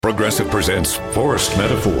Progressive presents Forced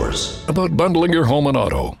Metaphors about bundling your home and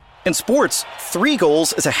auto. In sports, 3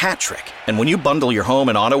 goals is a hat trick. And when you bundle your home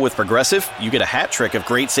and auto with Progressive, you get a hat trick of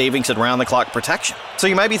great savings and round-the-clock protection. So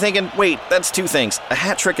you might be thinking, wait, that's 2 things. A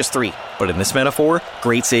hat trick is 3. But in this metaphor,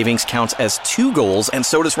 great savings counts as 2 goals, and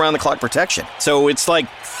so does round-the-clock protection. So it's like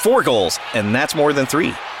 4 goals, and that's more than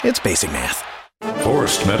 3. It's basic math.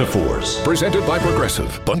 Forced Metaphors, presented by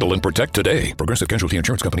Progressive. Bundle and protect today. Progressive Casualty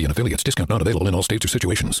Insurance Company and affiliates. Discount not available in all states or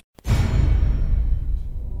situations.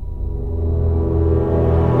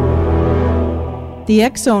 The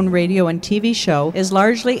X-Zone radio and TV show is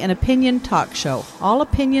largely an opinion talk show. All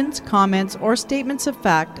opinions, comments, or statements of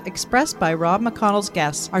fact expressed by Rob McConnell's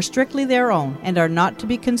guests are strictly their own and are not to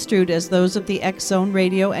be construed as those of the X-Zone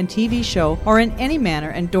radio and TV show or in any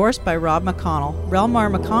manner endorsed by Rob McConnell, Relmar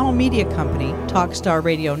McConnell Media Company, Talkstar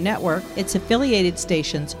Radio Network, its affiliated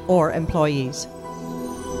stations, or employees.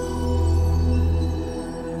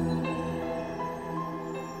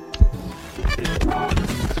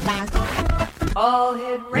 All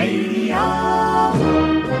Hit Radio.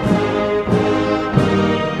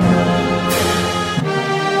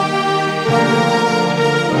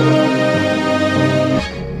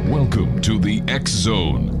 Welcome to the X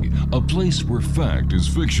Zone, a place where fact is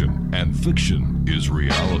fiction and fiction is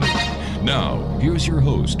reality. Now, here's your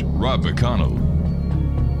host, Rob McConnell.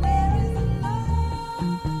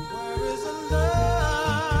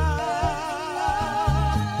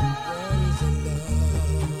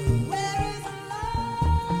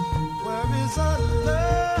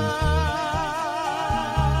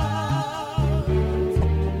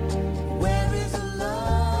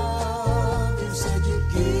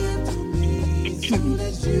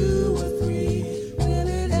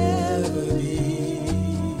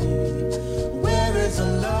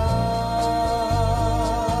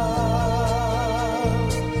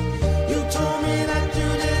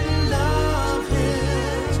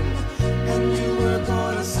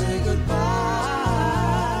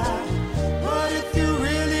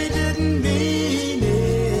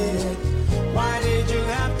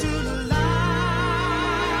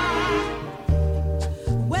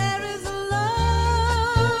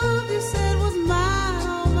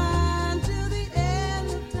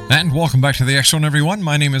 And welcome back to the X Zone, everyone.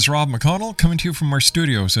 My name is Rob McConnell, coming to you from our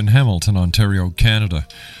studios in Hamilton, Ontario, Canada.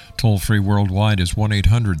 Toll-free worldwide is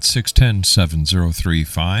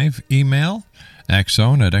 1-800-610-7035. Email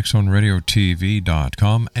xzone at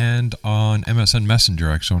xzoneradiotv.com and on MSN Messenger,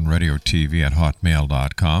 xzoneradiotv at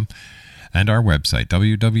hotmail.com. And our website,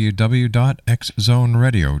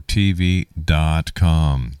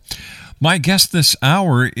 www.xzoneradiotv.com. My guest this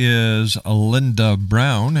hour is Linda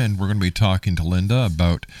Brown, and we're going to be talking to Linda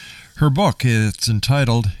about her book. It's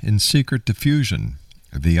entitled In Secret Diffusion,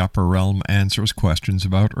 The Upper Realm Answers Questions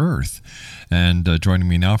About Earth. And joining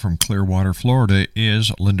me now from Clearwater, Florida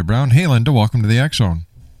is Linda Brown. Hey, Linda, welcome to the X Zone.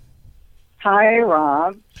 Hi,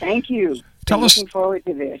 Rob. Thank you. Looking forward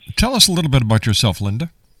to this. Tell us a little bit about yourself,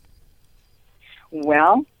 Linda.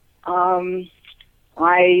 Well, I'm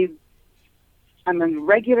a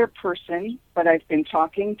regular person, but I've been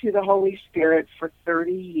talking to the Holy Spirit for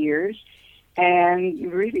 30 years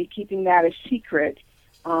and really keeping that a secret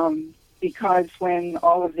because when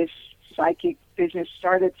all of this psychic business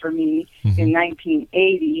started for me in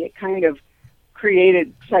 1980, it kind of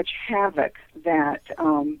created such havoc that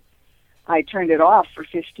I turned it off for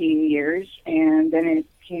 15 years, and then it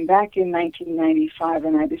came back in 1995,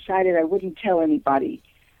 and I decided I wouldn't tell anybody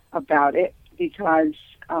about it because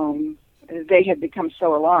they had become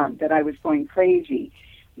so alarmed that I was going crazy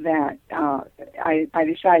that I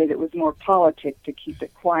decided it was more politic to keep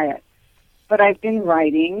it quiet. But I've been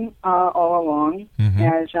writing all along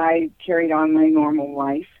as I carried on my normal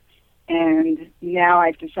life, and now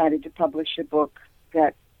I've decided to publish a book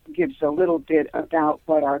that gives a little bit about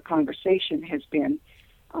what our conversation has been,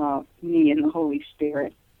 me and the Holy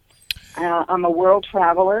Spirit. I'm a world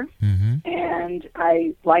traveler, and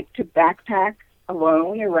I like to backpack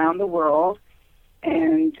alone around the world,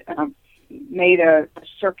 and made a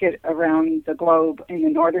circuit around the globe in the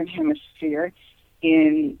Northern Hemisphere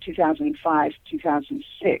in 2005,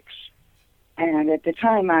 2006. And at the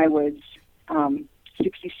time I was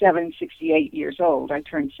 67, 68 years old. I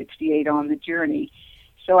turned 68 on the journey.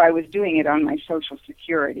 So I was doing it on my Social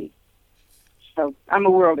Security. So I'm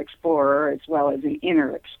a world explorer as well as an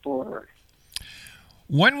inner explorer.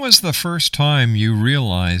 When was the first time you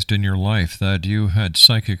realized in your life that you had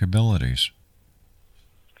psychic abilities?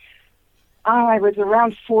 I was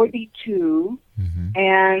around 42,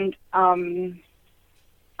 and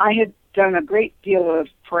I had done a great deal of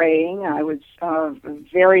praying. I was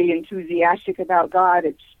very enthusiastic about God.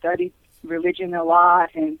 Had studied religion a lot,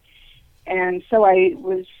 and so I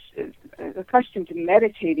was accustomed to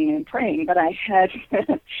meditating and praying, but I had,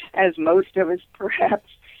 as most of us perhaps,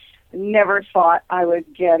 never thought I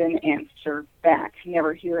would get an answer back,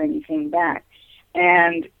 never hear anything back.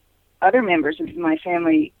 And other members of my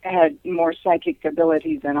family had more psychic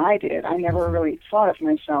ability than I did. I never really thought of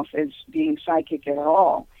myself as being psychic at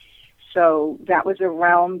all. So that was a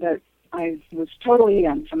realm that I was totally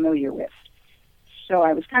unfamiliar with. So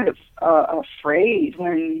I was kind of afraid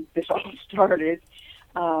when this all started,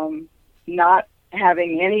 not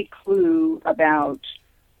having any clue about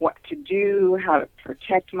what to do, how to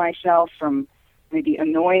protect myself from maybe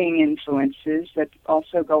annoying influences that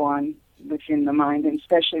also go on within the mind, and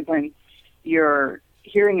especially when your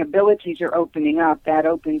hearing abilities are opening up, that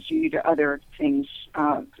opens you to other things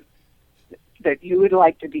that you would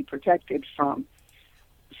like to be protected from.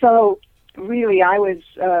 So really, I was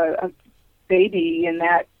a baby in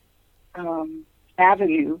that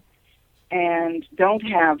avenue and don't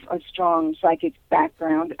have a strong psychic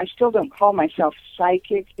background. I still don't call myself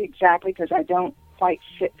psychic exactly because I don't quite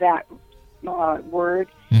fit that word.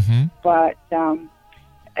 Mm-hmm. But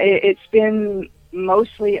it's been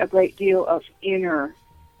mostly a great deal of inner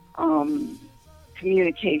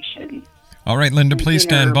communication. All right, Linda, please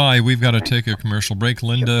stand by. We've got to take a commercial break.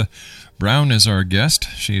 Linda Brown is our guest.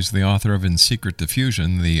 She's the author of In Secret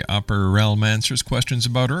Diffusion, The Upper Realm Answers Questions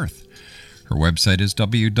About Earth. Her website is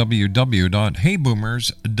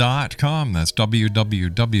www.heyboomers.com. That's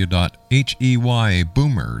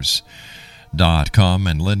www.heyboomers.com.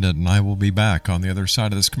 And Linda and I will be back on the other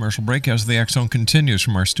side of this commercial break as the X Zone continues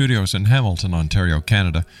from our studios in Hamilton, Ontario,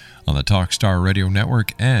 Canada, on the Talkstar Radio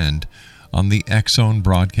Network and on the X Zone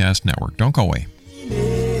Broadcast Network. Don't go away.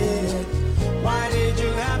 Why did you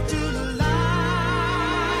have to lie?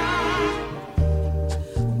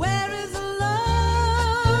 Where is the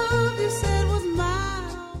love you said was mine?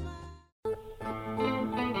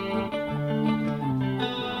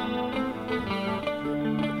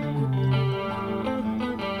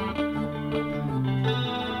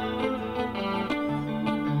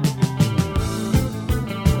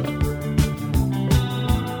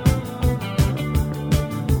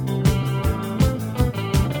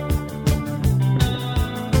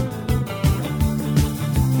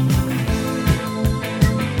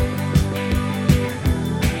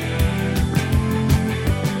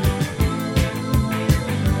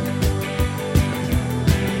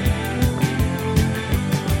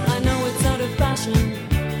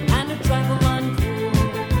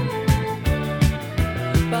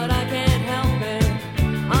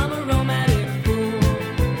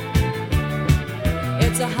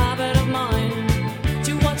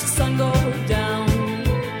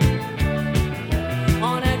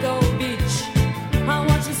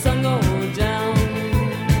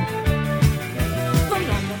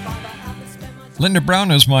 Linda Brown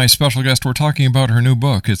is my special guest. We're talking about her new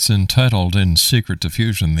book. It's entitled In Secret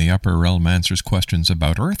Diffusion, The Upper Realm Answers Questions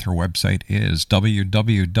About Earth. Her website is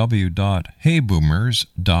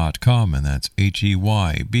www.heyboomers.com, and that's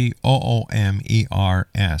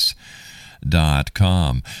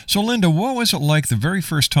HEYBOOMERS.com. So, Linda, what was it like the very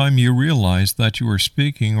first time you realized that you were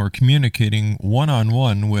speaking or communicating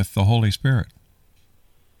one-on-one with the Holy Spirit?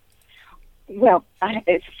 Well,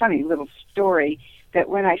 it's a funny little story that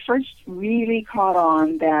when I first really caught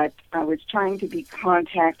on that I was trying to be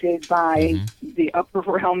contacted by the upper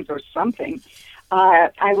realms or something,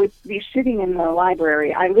 I would be sitting in the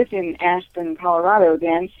library. I lived in Aspen, Colorado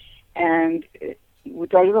then, and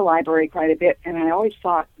would go to the library quite a bit, and I always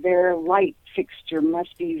thought their light fixture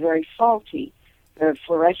must be very faulty, the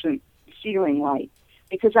fluorescent ceiling light,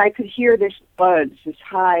 because I could hear this buzz, this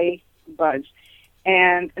high buzz,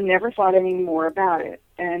 and never thought any more about it.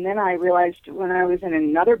 And then I realized when I was in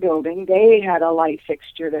another building, they had a light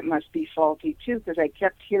fixture that must be faulty too, because I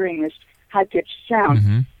kept hearing this high-pitched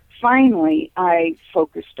sound. Finally, I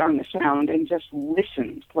focused on the sound and just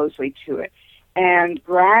listened closely to it. And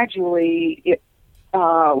gradually, it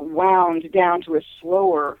wound down to a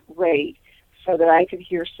slower rate so that I could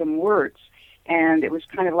hear some words. And it was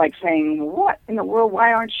kind of like saying, what in the world,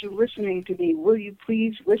 why aren't you listening to me? Will you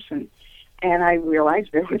please listen? And I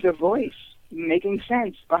realized there was a voice making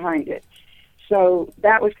sense behind it. So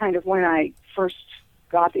that was kind of when I first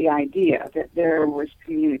got the idea that there was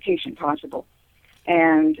communication possible.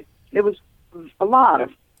 And there was a lot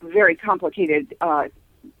of very complicated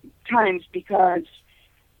times, because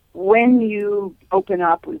when you open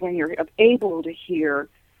up, when you're able to hear,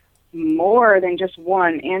 more than just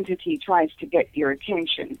one entity tries to get your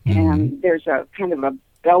attention. And there's a kind of a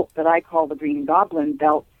belt that I call the Green Goblin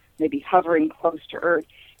belt, maybe hovering close to Earth,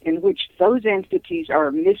 in which those entities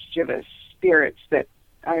are mischievous spirits that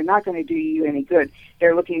are not going to do you any good.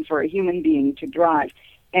 They're looking for a human being to drive.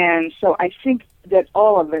 And so I think that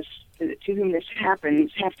all of us to whom this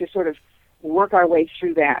happens have to sort of work our way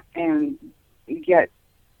through that and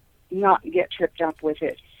not get tripped up with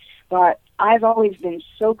it. But I've always been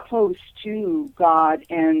so close to God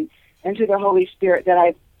and to the Holy Spirit that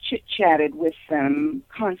I've chit-chatted with them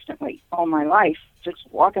constantly all my life, just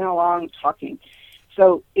walking along, talking.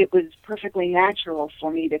 So it was perfectly natural for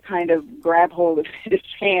me to kind of grab hold of his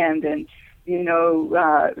hand and,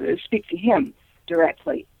 speak to him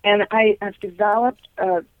directly. And I've developed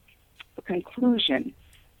a conclusion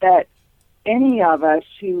that any of us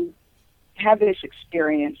who have this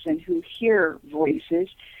experience and who hear voices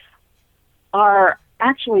are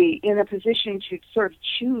actually in a position to sort of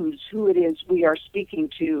choose who it is we are speaking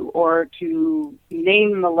to, or to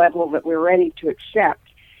name the level that we're ready to accept.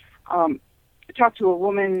 I talked to a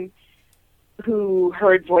woman who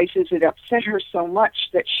heard voices that upset her so much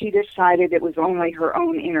that she decided it was only her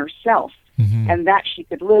own inner self, and that she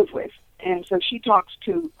could live with. And so she talks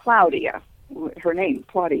to Claudia, her name,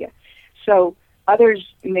 Claudia. So others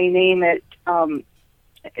may name it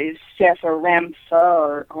Seth or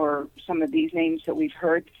Ramtha or some of these names that we've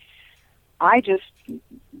heard. I just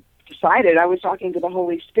decided I was talking to the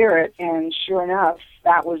Holy Spirit, and sure enough,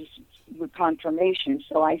 that was the confirmation.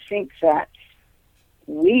 So I think that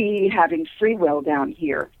we, having free will down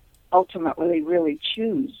here, ultimately really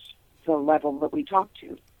choose the level that we talk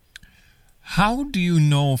to. How do you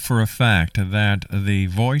know for a fact that the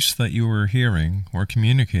voice that you were hearing or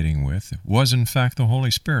communicating with was in fact the Holy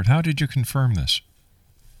Spirit? How did you confirm this?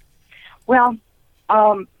 Well,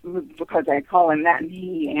 because I call him that and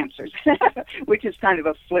he answers, which is kind of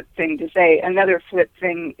a flip thing to say. Another flip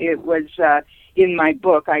thing, it was in my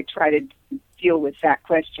book, I try to deal with that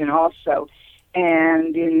question also.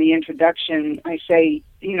 And in the introduction, I say,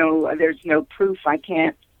 there's no proof. I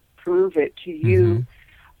can't prove it to you.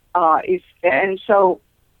 And so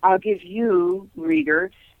I'll give you,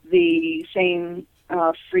 reader, the same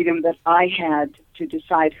freedom that I had to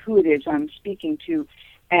decide who it is I'm speaking to.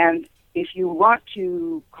 And if you want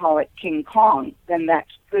to call it King Kong, then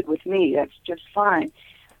that's good with me. That's just fine.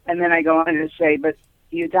 And then I go on to say, but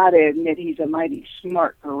you got to admit he's a mighty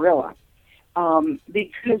smart gorilla.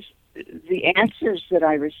 Because the answers that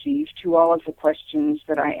I received to all of the questions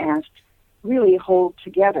that I asked really hold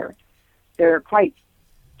together. They're quite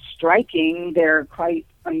striking, they're quite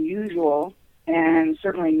unusual, and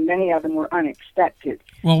certainly many of them were unexpected.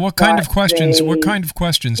 Well, what kind of questions did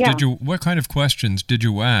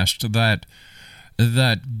you ask that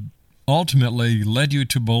ultimately led you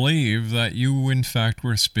to believe that you in fact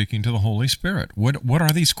were speaking to the Holy Spirit? What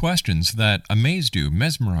are these questions that amazed you,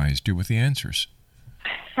 mesmerized you with the answers?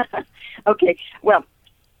 Okay, well,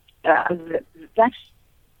 that's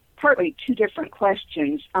partly two different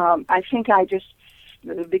questions. I think I just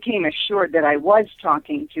became assured that I was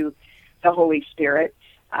talking to the Holy Spirit,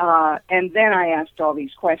 and then I asked all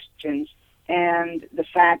these questions, and the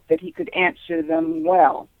fact that he could answer them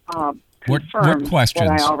well confirmed what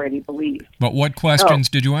I already believed. But what questions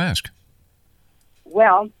did you ask?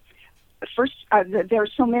 Well, first, there are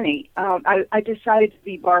so many. I decided to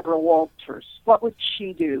be Barbara Walters. What would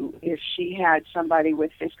she do if she had somebody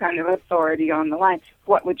with this kind of authority on the line?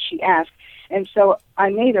 What would she ask? And so I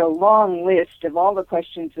made a long list of all the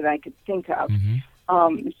questions that I could think of.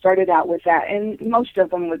 Started out with that, and most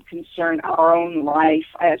of them would concern our own life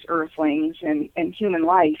as earthlings and human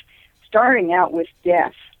life, starting out with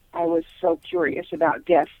death. I was so curious about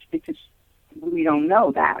death because we don't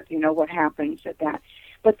know that, what happens at that.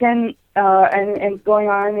 But then, and going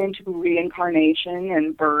on into reincarnation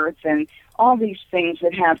and birth and all these things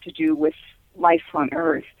that have to do with life on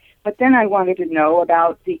Earth. But then I wanted to know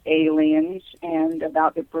about the aliens and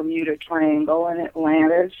about the Bermuda Triangle and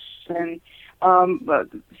Atlantis and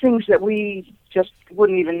things that we just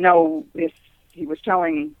wouldn't even know if he was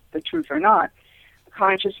telling the truth or not.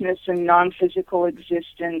 Consciousness and non-physical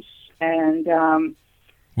existence and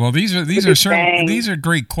well, these are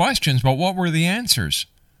great questions, but what were the answers?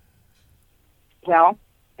 Well,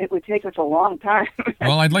 it would take us a long time.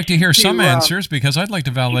 Well, I'd like to hear some answers because I'd like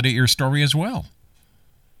to validate your story as well.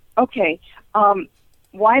 Okay,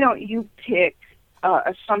 why don't you pick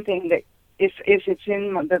something that, if it's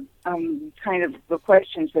in the kind of the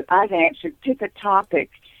questions that I've answered, pick a topic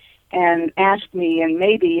and ask me, and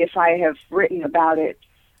maybe if I have written about it,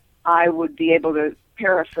 I would be able to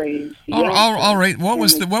paraphrase the answer. All right. What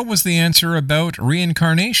was the answer about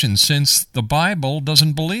reincarnation? Since the Bible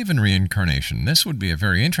doesn't believe in reincarnation, this would be a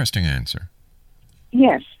very interesting answer.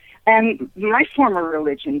 Yes, and my former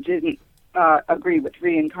religion didn't agree with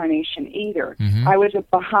reincarnation either. I was a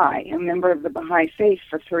Baha'i, a member of the Baha'i faith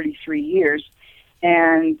for 33 years,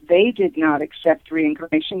 and they did not accept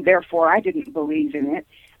reincarnation. Therefore, I didn't believe in it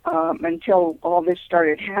until all this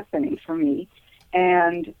started happening for me.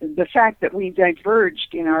 And the fact that we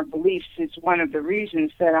diverged in our beliefs is one of the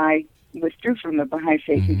reasons that I withdrew from the Baha'i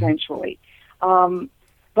faith eventually.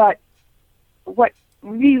 But what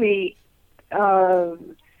really,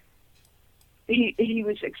 he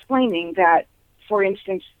was explaining that, for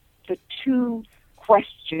instance, the two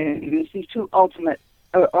questions, these two ultimate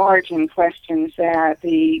origin questions that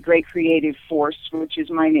the great creative force, which is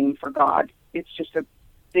my name for God, it's just a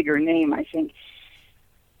bigger name, I think,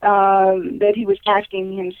 that he was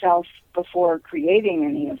asking himself before creating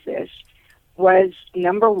any of this was,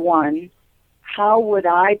 number one, how would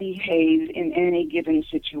I behave in any given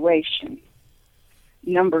situation?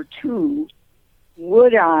 Number two,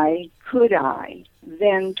 could I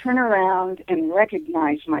then turn around and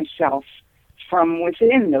recognize myself from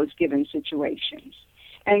within those given situations?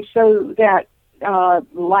 And so that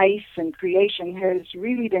life and creation has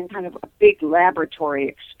really been kind of a big laboratory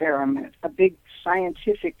experiment, a big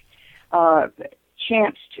scientific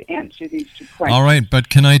chance to answer these two questions. All right, but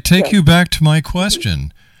can I take you back to my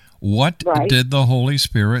question? What did the Holy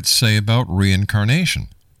Spirit say about reincarnation?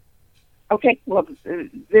 Okay, well,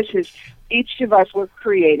 this is, each of us were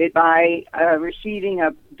created by receiving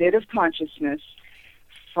a bit of consciousness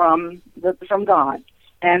from God.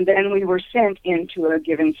 And then we were sent into a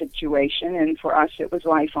given situation, and for us it was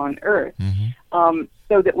life on earth.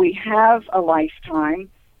 So that we have a lifetime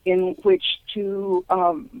in which to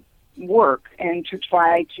work and to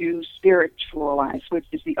try to spiritualize, which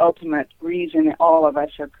is the ultimate reason all of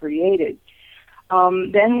us are created.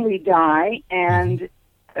 Then we die, and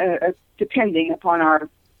depending upon our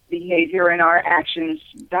behavior and our actions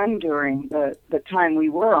done during the time we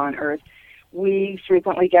were on earth, we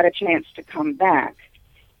frequently get a chance to come back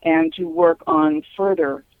and to work on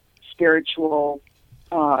further spiritual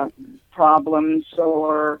problems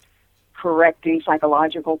or correcting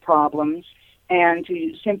psychological problems, and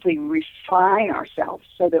to simply refine ourselves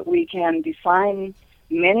so that we can define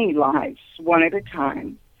many lives one at a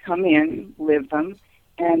time, come in, live them,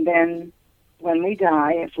 and then when we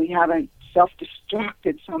die, if we haven't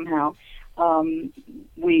self-destructed somehow,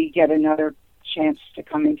 we get another chance to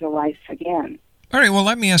come into life again. All right, well,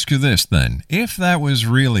 let me ask you this then. If that was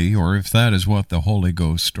really, or if that is what the Holy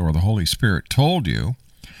Ghost or the Holy Spirit told you,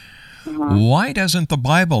 why doesn't the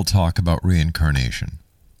Bible talk about reincarnation?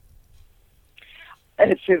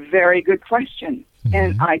 It's a very good question,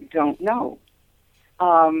 and I don't know.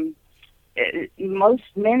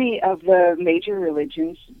 Many of the major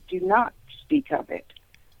religions do not speak of it,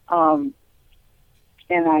 and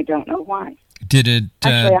I don't know why. Did it?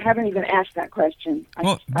 Actually, I haven't even asked that question.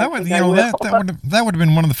 That would have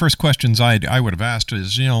been one of the first questions I would have asked.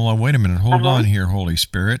 Is, wait a minute, hold on here, Holy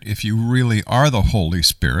Spirit. If you really are the Holy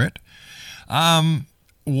Spirit,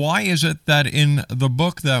 why is it that in the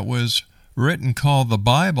book that was written called the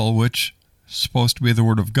Bible, which is supposed to be the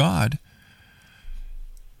Word of God,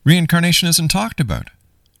 reincarnation isn't talked about?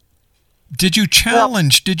 Did you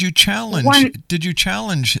challenge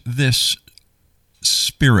this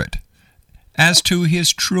spirit as to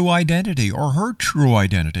his true identity or her true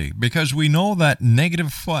identity? Because we know that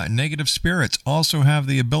negative spirits also have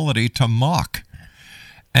the ability to mock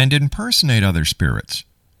and impersonate other spirits.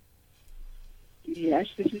 Yes,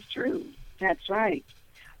 this is true. That's right.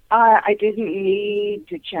 I didn't need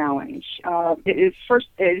to challenge.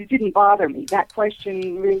 It didn't bother me. That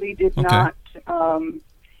question really did not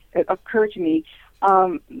occur to me.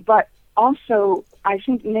 But also, I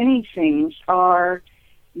think many things are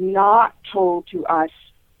not told to us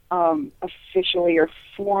officially or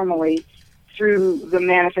formally through the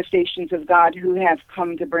manifestations of God who have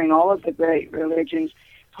come to bring all of the great religions,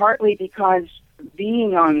 partly because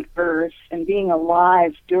being on earth and being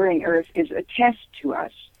alive during earth is a test to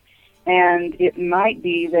us. And it might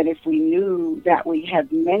be that if we knew that we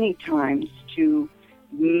had many times to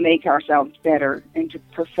make ourselves better and to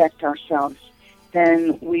perfect ourselves,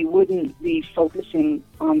 then we wouldn't be focusing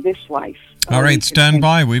on this life. All right, stand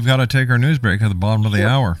by. We've got to take our news break at the bottom of the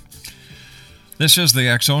hour. This is the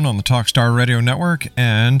X-Zone on the Talkstar Radio Network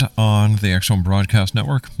and on the X-Zone Broadcast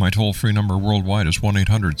Network. My toll-free number worldwide is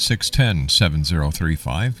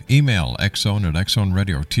 1-800-610-7035. Email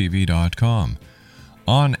xzone@xzoneradiotv.com.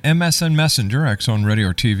 On MSN Messenger,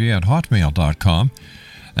 xzoneradiotv@hotmail.com.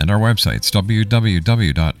 And our websites,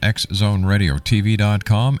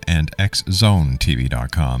 www.xzoneradiotv.com and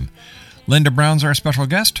xzonetv.com. Linda Brown's our special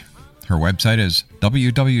guest. Her website is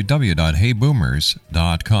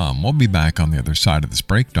www.heyboomers.com. We'll be back on the other side of this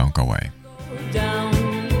break. Don't go away. down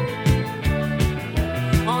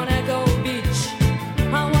on Echo Beach.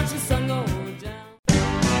 I watch the sun go down.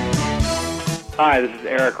 Hi, this is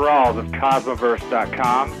Eric Rawls of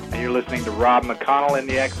Cosmoverse.com, and you're listening to Rob McConnell in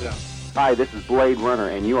the X Zone. Hi, this is Blade Runner,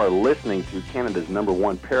 and you are listening to Canada's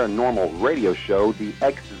 #1 paranormal radio show, The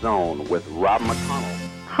X Zone, with Rob McConnell.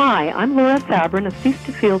 Hi, I'm Laura Sabrin of Feast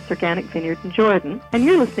to Fields Organic Vineyard in Jordan, and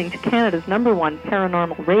you're listening to Canada's #1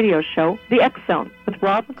 paranormal radio show, The X Zone, with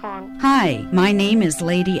Rob McConnell. Hi, my name is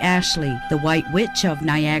Lady Ashley, the White Witch of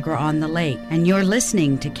Niagara-on-the-Lake, and you're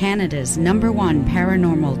listening to Canada's #1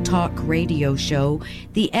 paranormal talk radio show,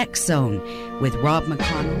 The X Zone, with Rob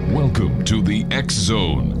McConnell. Welcome to the X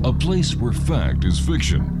Zone, a place where fact is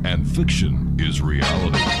fiction and fiction is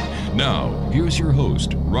reality. Now, here's your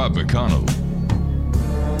host, Rob McConnell.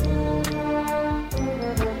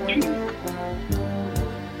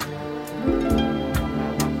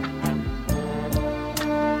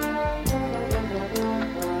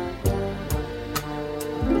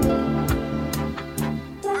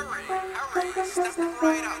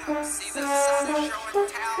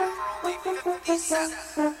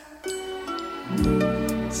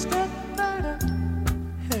 Step right up,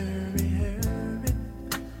 hurry, hurry,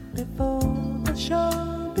 before the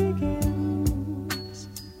show begins.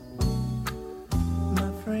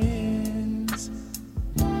 My friends,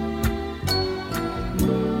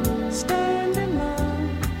 stand in line,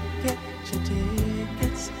 get your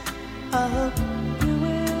tickets. I hope you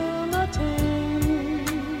will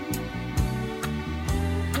attend.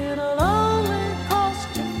 It'll only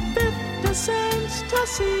cost you 50 cents to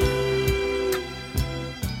see.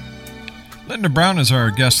 Linda Brown is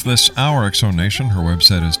our guest this hour, X-Zone Nation. Her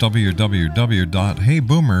website is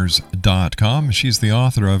www.heyboomers.com. She's the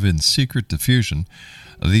author of In Secret Diffusion,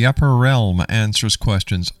 The Upper Realm Answers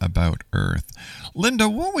Questions About Earth. Linda,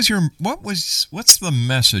 what's the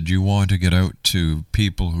message you want to get out to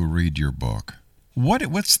people who read your book?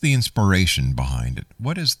 What's the inspiration behind it?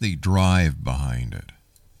 What is the drive behind it?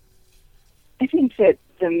 I think that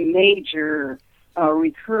the major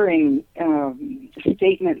recurring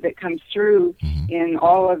statement that comes through in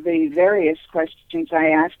all of the various questions I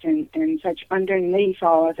asked and such underneath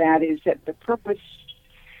all of that is that the purpose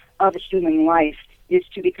of human life is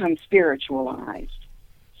to become spiritualized.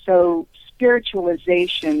 So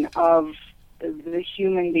spiritualization of the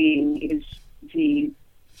human being is the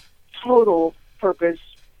total purpose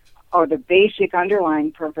or the basic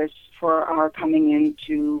underlying purpose for our coming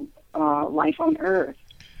into life on Earth.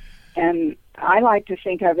 And I like to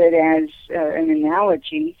think of it as an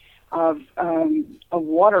analogy of a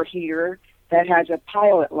water heater that has a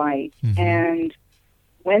pilot light. And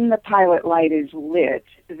when the pilot light is lit,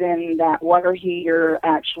 then that water heater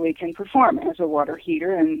actually can perform as a water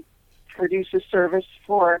heater and produce a service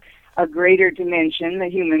for a greater dimension, the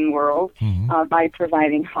human world, by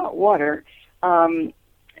providing hot water.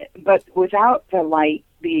 But without the light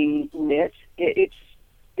being lit, it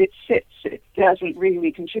sits. It doesn't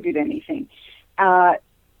really contribute anything.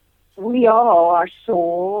 We all, our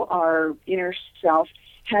soul, our inner self,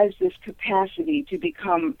 has this capacity to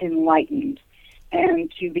become enlightened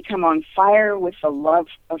and to become on fire with the love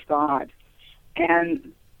of God.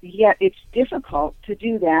 And yet it's difficult to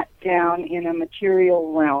do that down in a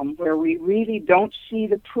material realm where we really don't see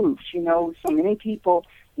the proof. You know, so many people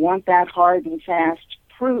want that hard and fast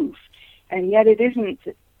proof, and yet it isn't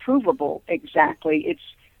provable exactly.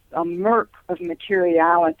 It's a murk of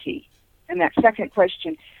materiality. And that second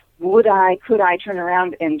question, could I turn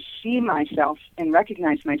around and see myself and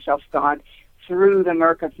recognize myself, God, through the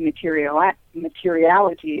murk of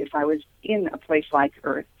materiality if I was in a place like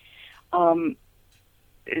Earth?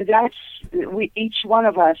 Each one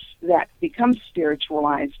of us that becomes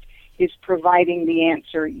spiritualized is providing the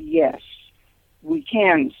answer, yes, we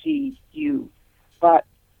can see you. But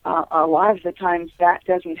a lot of the times that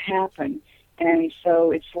doesn't happen. And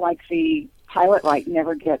so it's like the pilot light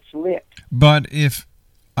never gets lit. But if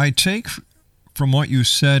I take from what you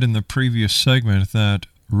said in the previous segment that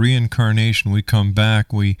reincarnation, we come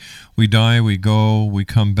back, we die, we go, we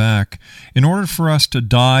come back. In order for us to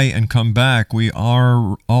die and come back, we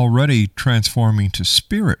are already transforming to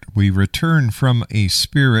spirit. We return from a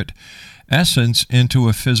spirit essence into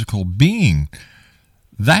a physical being.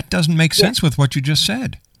 That doesn't make sense with what you just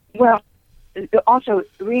said. Well, also,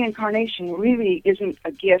 reincarnation really isn't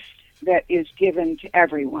a gift that is given to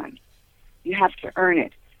everyone. You have to earn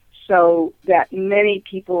it. So that many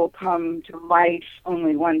people come to life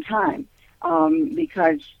only one time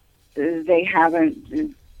because they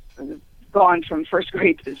haven't gone from first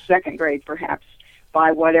grade to second grade, perhaps,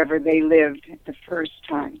 by whatever they lived the first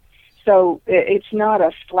time. So it's not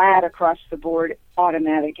a flat across the board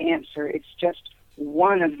automatic answer. It's just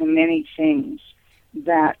one of the many things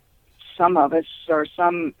that some of us or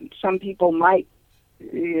some people might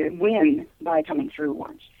win by coming through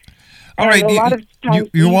once. All right.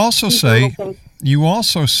 You also say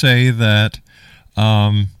that.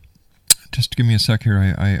 Just give me a sec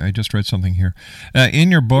here. I just read something here.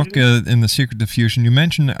 In your book, in The Secret Diffusion, you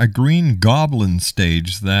mentioned a green goblin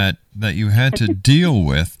stage that you had to deal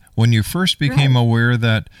with when you first became aware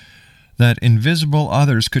that invisible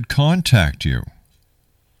others could contact you.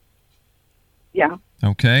 Yeah.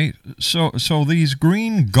 Okay. So these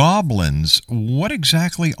green goblins, what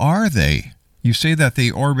exactly are they? You say that they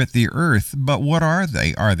orbit the Earth, but what are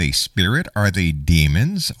they? Are they spirit? Are they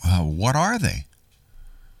demons? What are they?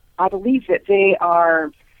 I believe that they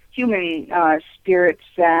are human spirits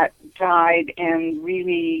that died and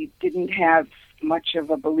really didn't have much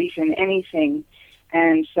of a belief in anything,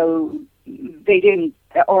 and so they didn't,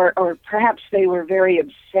 or perhaps they were very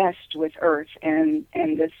obsessed with Earth and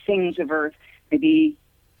the things of Earth, maybe,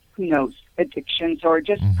 who knows, addictions, or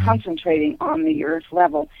just concentrating on the Earth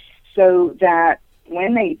level, so that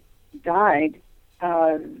when they died,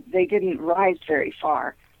 they didn't rise very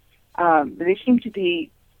far. They seem to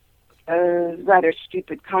be rather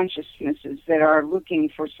stupid consciousnesses that are looking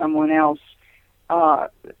for someone else on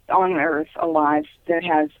Earth alive that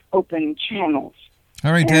has open channels.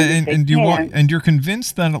 All right, and you're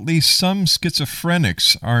convinced that at least some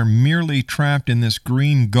schizophrenics are merely trapped in this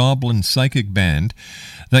green goblin psychic band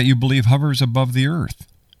that you believe hovers above the Earth.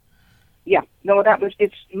 Yeah, no,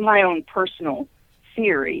 it's my own personal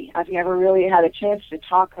theory. I've never really had a chance to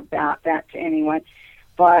talk about that to anyone,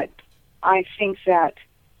 but I think that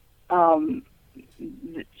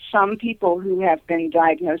some people who have been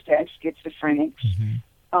diagnosed as schizophrenics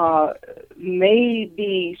may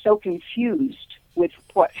be so confused with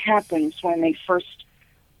what happens when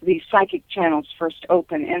these psychic channels first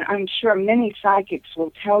open. And I'm sure many psychics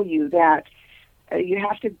will tell you that you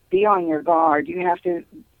have to be on your guard. You have to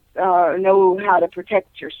know how to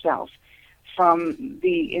protect yourself from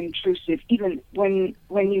the intrusive, even when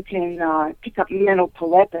you can pick up mental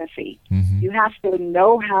telepathy. You have to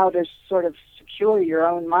know how to sort of secure your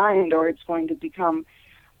own mind, or it's going to become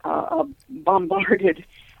bombarded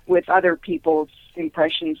with other people's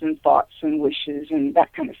impressions and thoughts and wishes and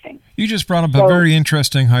that kind of thing. You just brought up a very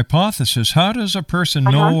interesting hypothesis. How does a person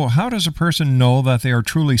know? How does a person know that they are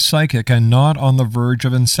truly psychic and not on the verge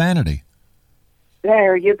of insanity?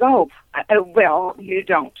 There you go. Well, you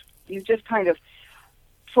don't. You just kind of,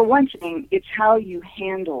 for one thing, it's how you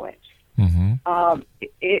handle it.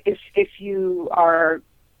 If you are,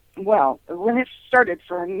 well, when it started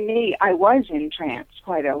for me, I was in trance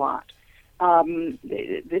quite a lot.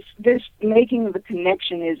 This making the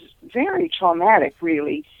connection is very traumatic,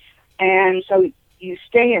 really, and so you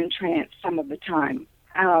stay in trance some of the time.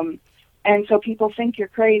 And so people think you're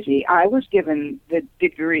crazy. I was given the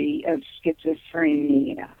degree of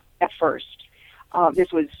schizophrenia at first.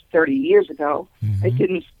 This was 30 years ago. It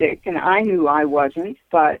didn't stick, and I knew I wasn't,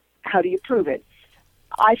 but how do you prove it?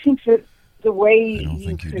 I think that the way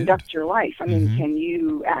you conduct your life, I mean, can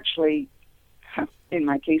you actually, in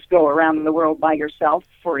my case, go around the world by yourself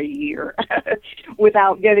for a year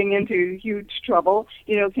without getting into huge trouble?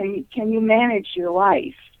 You know, can you manage your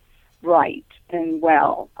life right and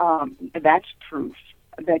well? That's proof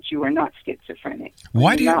that you are not schizophrenic.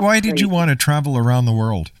 Why did you want to travel around the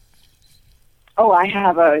world? Oh, I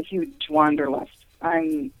have a huge wanderlust.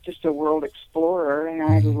 I'm just a world explorer, and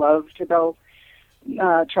I love to go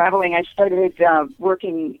traveling. I started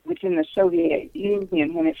working within the Soviet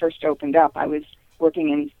Union when it first opened up. I was working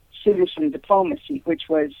in citizen diplomacy, which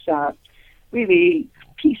was really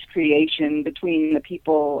peace creation between the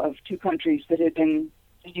people of two countries that had been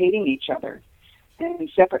hating each other and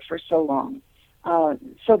separate for so long.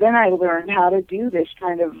 So then I learned how to do this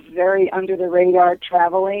kind of very under-the-radar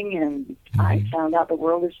traveling, and I found out the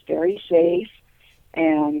world is very safe,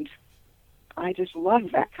 and I just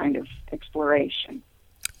love that kind of exploration.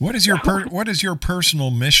 What is your personal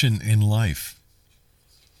mission in life?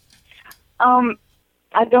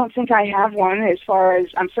 I don't think I have one. As far as,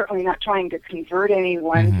 I'm certainly not trying to convert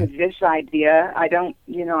anyone to this idea. I don't,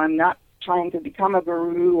 I'm not trying to become a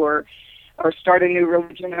guru or start a new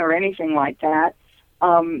religion or anything like that.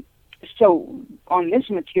 So on this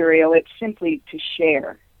material, it's simply to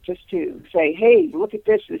share, just to say, hey, look at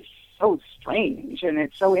this. It's so strange and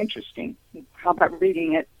it's so interesting. How about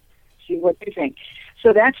reading it, see what you think?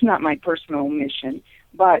 So that's not my personal mission,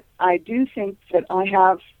 but I do think that I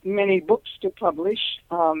have many books to publish.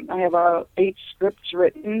 I have 8 scripts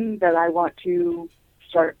written that I want to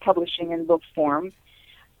start publishing in book form.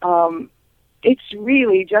 it's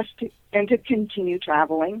really just to continue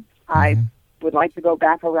traveling. I would like to go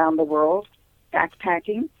back around the world,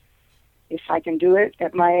 backpacking, if I can do it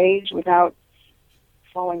at my age without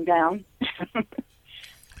falling down.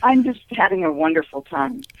 I'm just having a wonderful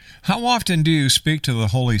time. How often do you speak to the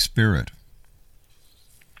Holy Spirit?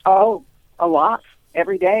 Oh, a lot.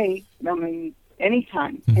 Every day. I mean,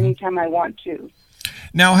 anytime I want to.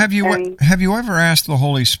 Now, have you ever asked the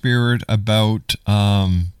Holy Spirit about,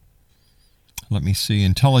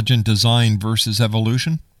 intelligent design versus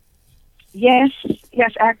evolution? Yes,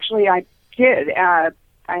 actually I did.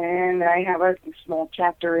 And I have a small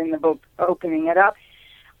chapter in the book opening it up.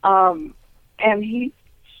 And he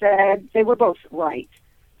said they were both right,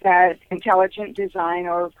 that intelligent design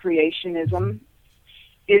or creationism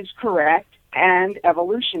is correct and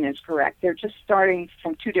evolution is correct. They're just starting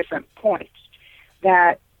from two different points.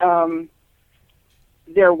 That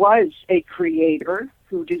there was a creator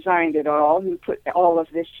who designed it all, who put all of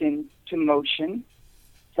this into motion.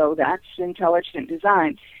 So that's intelligent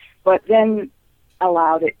design. But then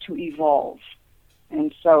allowed it to evolve.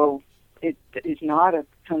 And so it is not a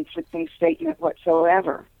conflicting statement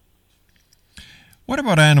whatsoever. What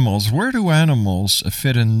about animals? Where do animals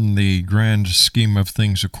fit in the grand scheme of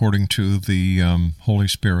things according to the Holy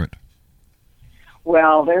Spirit?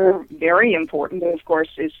 Well, they're very important, of course,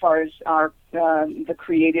 as far as our the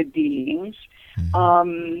created beings.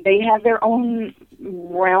 They have their own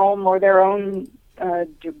realm or their own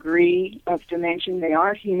degree of dimension. They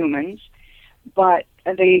are humans, but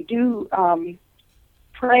they do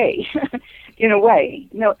pray in a way.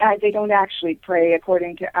 No, they don't actually pray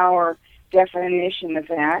according to our definition of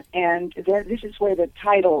that. And this is where the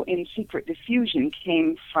title In Secret Diffusion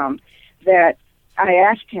came from, that I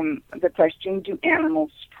asked him the question, do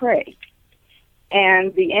animals pray?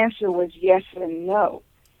 And the answer was yes and no.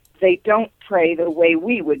 They don't pray the way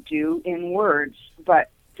we would do in words, but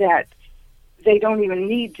that they don't even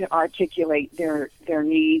need to articulate their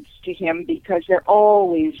needs to him because they're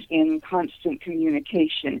always in constant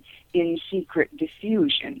communication, in secret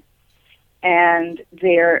diffusion. And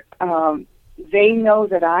they know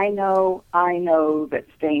that I know that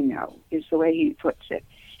they know, is the way he puts it.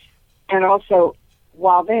 And also,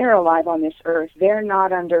 while they're alive on this earth, they're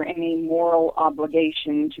not under any moral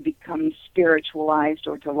obligation to become spiritualized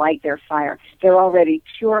or to light their fire. They're already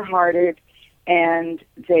pure-hearted, and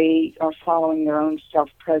they are following their own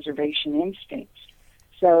self-preservation instincts.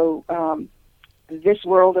 So this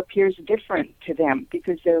world appears different to them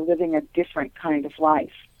because they're living a different kind of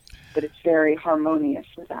life, but it's very harmonious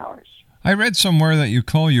with ours. I read somewhere that you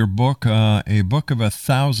call your book a book of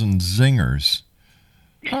 1,000 zingers.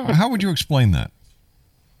 How would you explain that?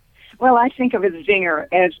 Well, I think of a zinger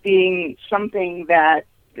as being something that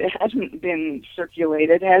hasn't been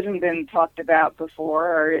circulated, hasn't been talked about before,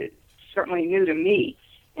 or it's certainly new to me.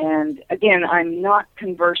 And again, I'm not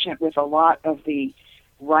conversant with a lot of the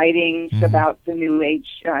writings about the New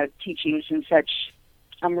Age teachings and such.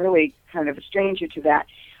 I'm really kind of a stranger to that.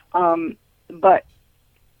 But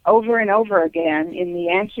over and over again, in the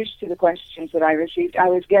answers to the questions that I received, I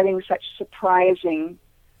was getting such surprising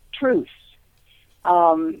truths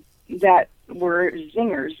that were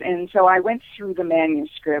zingers. And so I went through the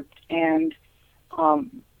manuscript, and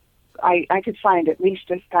I could find at least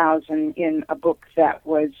 1,000 in a book that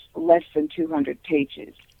was less than 200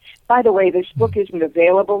 pages. By the way, this book isn't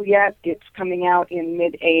available yet. It's coming out in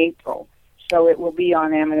mid-April. So it will be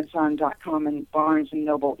on Amazon.com and Barnes &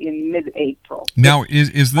 Noble in mid-April. Now,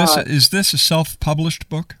 is this a self-published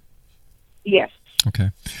book? Yes.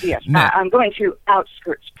 Okay. Yes. Now, I'm going through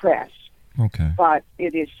Outskirts Press. Okay. But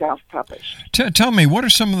it is self-published. Tell me, what are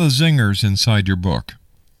some of the zingers inside your book?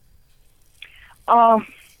 Oh,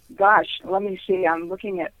 gosh, let me see. I'm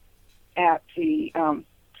looking at the,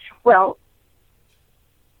 well,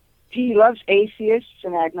 he loves atheists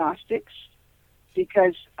and agnostics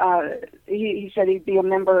because he said he'd be a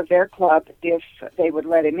member of their club if they would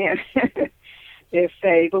let him in, if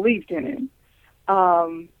they believed in him.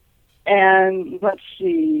 And let's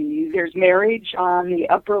see, there's marriage on the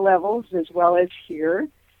upper levels as well as here.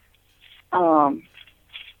 I'm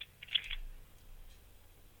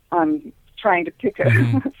trying to pick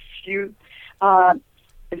a few.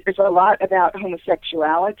 There's a lot about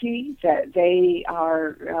homosexuality, that they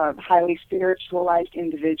are highly spiritualized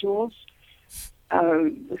individuals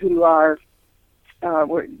who are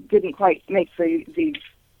didn't quite make the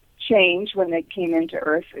change when they came into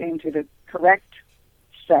Earth into the correct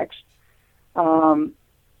sex.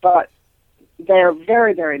 But they're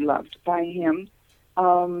very, very loved by him.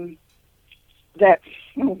 That,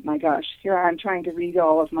 oh my gosh, here I'm trying to read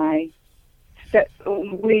all of my that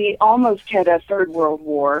we almost had a third world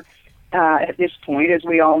war at this point. As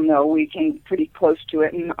we all know, we came pretty close to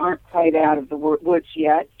it and aren't quite out of the woods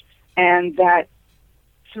yet. And that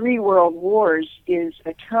 3 world wars is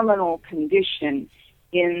a terminal condition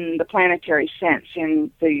in the planetary sense, in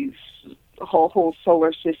the whole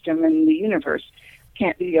solar system and the universe.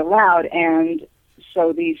 Can't be allowed. And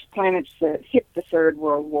so these planets that hit the third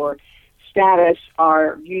world war status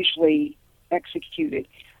are usually executed.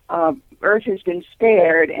 Earth has been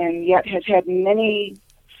spared and yet has had many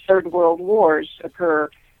third world wars occur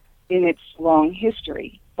in its long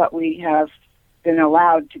history, but we have been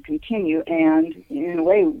allowed to continue, and in a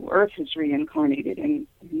way, Earth has reincarnated in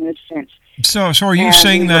this sense. So are you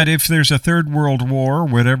saying that if there's a third world war,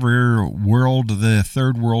 whatever world the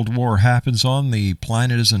third world war happens on, the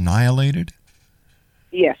planet is annihilated?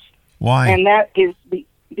 Yes. Why? And that is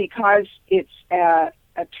because it's a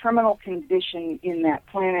terminal condition in that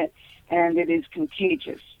planet, and it is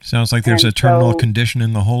contagious. Sounds like there's a terminal condition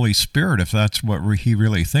in the Holy Spirit. If that's what he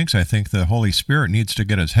really thinks, I think the Holy Spirit needs to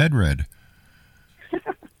get his head read.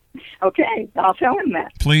 Okay, I'll tell him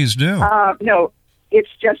that. Please do. No, it's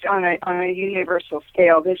just on a universal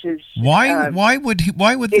scale. This is why would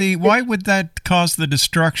that cause the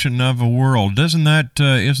destruction of a world? Isn't that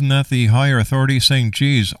the higher authority saying,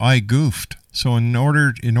 "Geez, I goofed. So in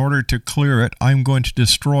order to clear it, I'm going to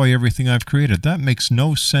destroy everything I've created"? That makes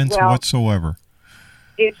no sense whatsoever.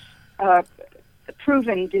 It's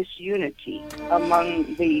proven disunity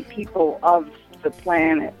among the people of the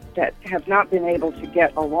planet that have not been able to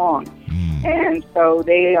get along. And so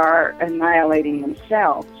they are annihilating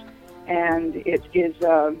themselves. And it is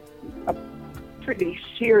a pretty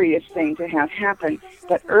serious thing to have happen.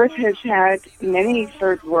 But Earth has had many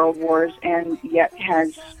third world wars and yet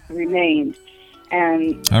has remained.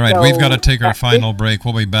 And all right, we've got to take our final break.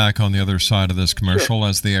 We'll be back on the other side of this commercial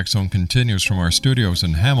as the X Zone continues from our studios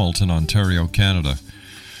in Hamilton, Ontario, Canada.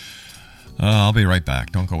 I'll be right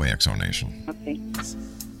back. Don't go away, X Zone Nation. Okay.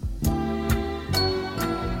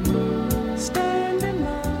 Stand in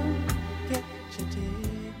line, get your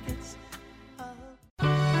tickets up.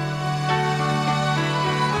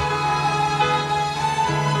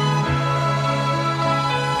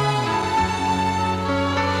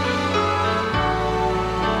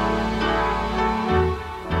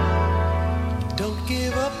 Don't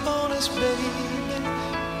give up on us, baby.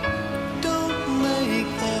 Don't make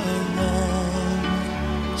the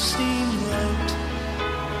wrong seem right.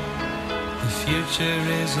 The future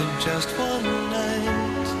isn't just one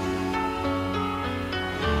night.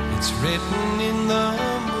 It's written in the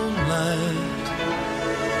moonlight,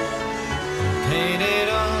 painted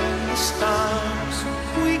on the stars.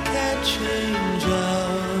 We can't change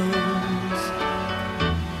ours.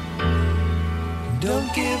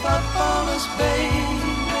 Don't give up on us, baby.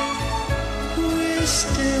 We're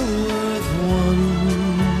still worth one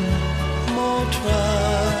more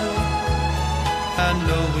try. I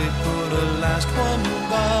know we put a last one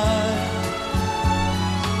by,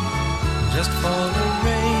 just for the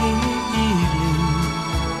rainy evening,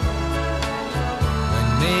 when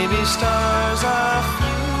maybe stars are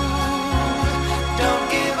few.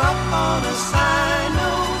 Don't give up on us, I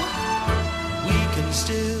know we can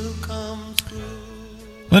still come through.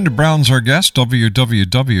 Linda Brown's our guest.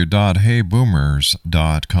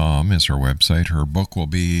 www.heyboomers.com is her website. Her book will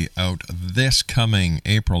be out this coming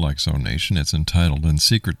April, X Zone Nation. It's entitled In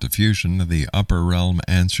Secret Diffusion, The Upper Realm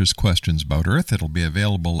Answers Questions About Earth. It'll be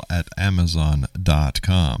available at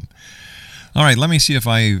Amazon.com. All right, let me see if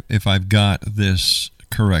I've got this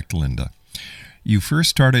correct, Linda. You first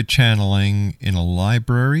started channeling in a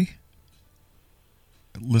library,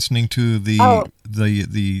 listening to the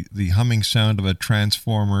humming sound of a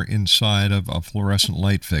transformer inside of a fluorescent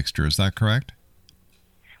light fixture. Is that correct?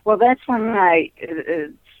 Well, that's when I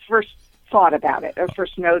first thought about it, or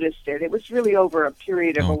first noticed it. It was really over a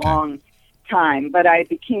period of a long time, but I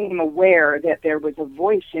became aware that there was a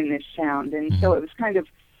voice in this sound, and so it was kind of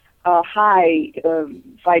a high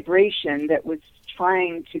vibration that was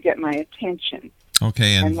trying to get my attention.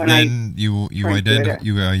 Okay, and then you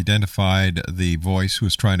identified the voice who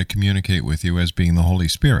was trying to communicate with you as being the Holy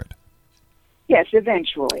Spirit. Yes,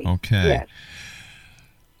 eventually. Okay.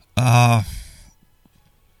 Yes.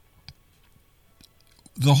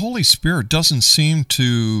 The Holy Spirit doesn't seem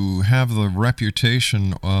to have the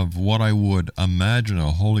reputation of what I would imagine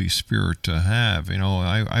a Holy Spirit to have. You know,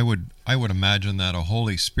 I would imagine that a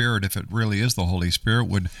Holy Spirit, if it really is the Holy Spirit,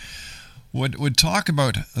 would talk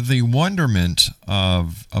about the wonderment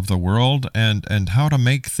of the world and how to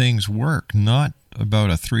make things work, not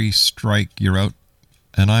about a 3-strike, you're out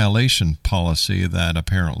annihilation policy that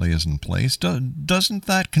apparently is in place. Doesn't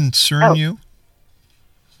that concern you?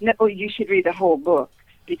 No, you should read the whole book,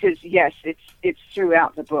 because yes, it's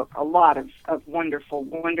throughout the book. A lot of wonderful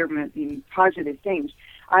wonderment and positive things.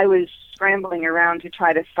 I was scrambling around to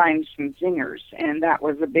try to find some zingers, and that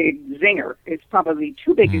was a big zinger. It's probably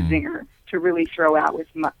too big a zinger to really throw out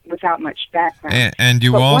without much background. And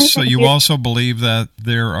you also believe that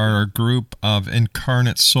there are a group of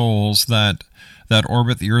incarnate souls that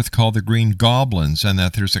orbit the Earth called the Green Goblins, and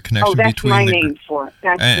that there's a connection between my name for it.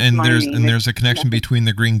 That's there's a connection between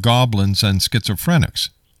the Green Goblins and schizophrenics.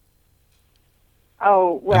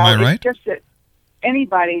 Oh, well, am I right? It's just that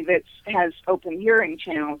anybody that has open hearing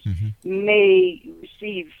channels may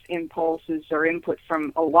receive impulses or input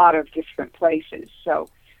from a lot of different places. So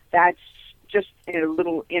that's just a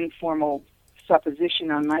little informal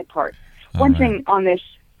supposition on my part. One thing on this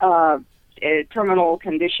terminal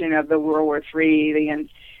condition of the World War III,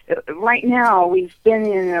 right now we've been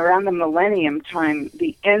in around the millennium time,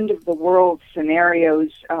 the end of the world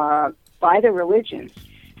scenarios by the religions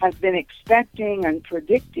have been expecting and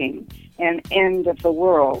predicting an end of the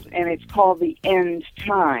world, and it's called the end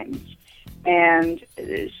times. And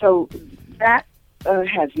so that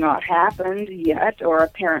has not happened yet, or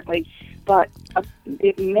apparently, but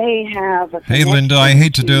it may have a Hey, Linda, I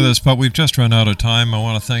hate to do this, but we've just run out of time. I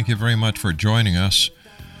want to thank you very much for joining us.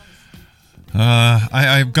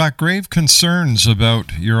 I've got grave concerns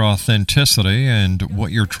about your authenticity and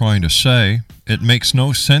what you're trying to say. It makes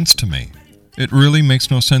no sense to me. It really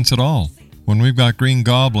makes no sense at all. When we've got green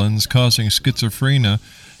goblins causing schizophrenia,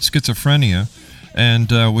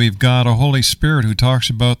 and we've got a Holy Spirit who talks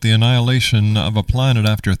about the annihilation of a planet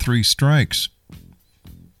after 3 strikes.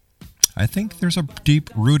 I think there's a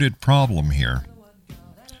deep-rooted problem here.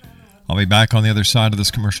 I'll be back on the other side of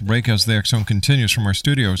this commercial break as the X Zone continues from our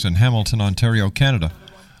studios in Hamilton, Ontario, Canada,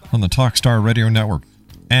 on the Talkstar Radio Network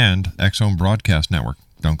and X Zone Broadcast Network.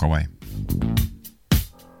 Don't go away.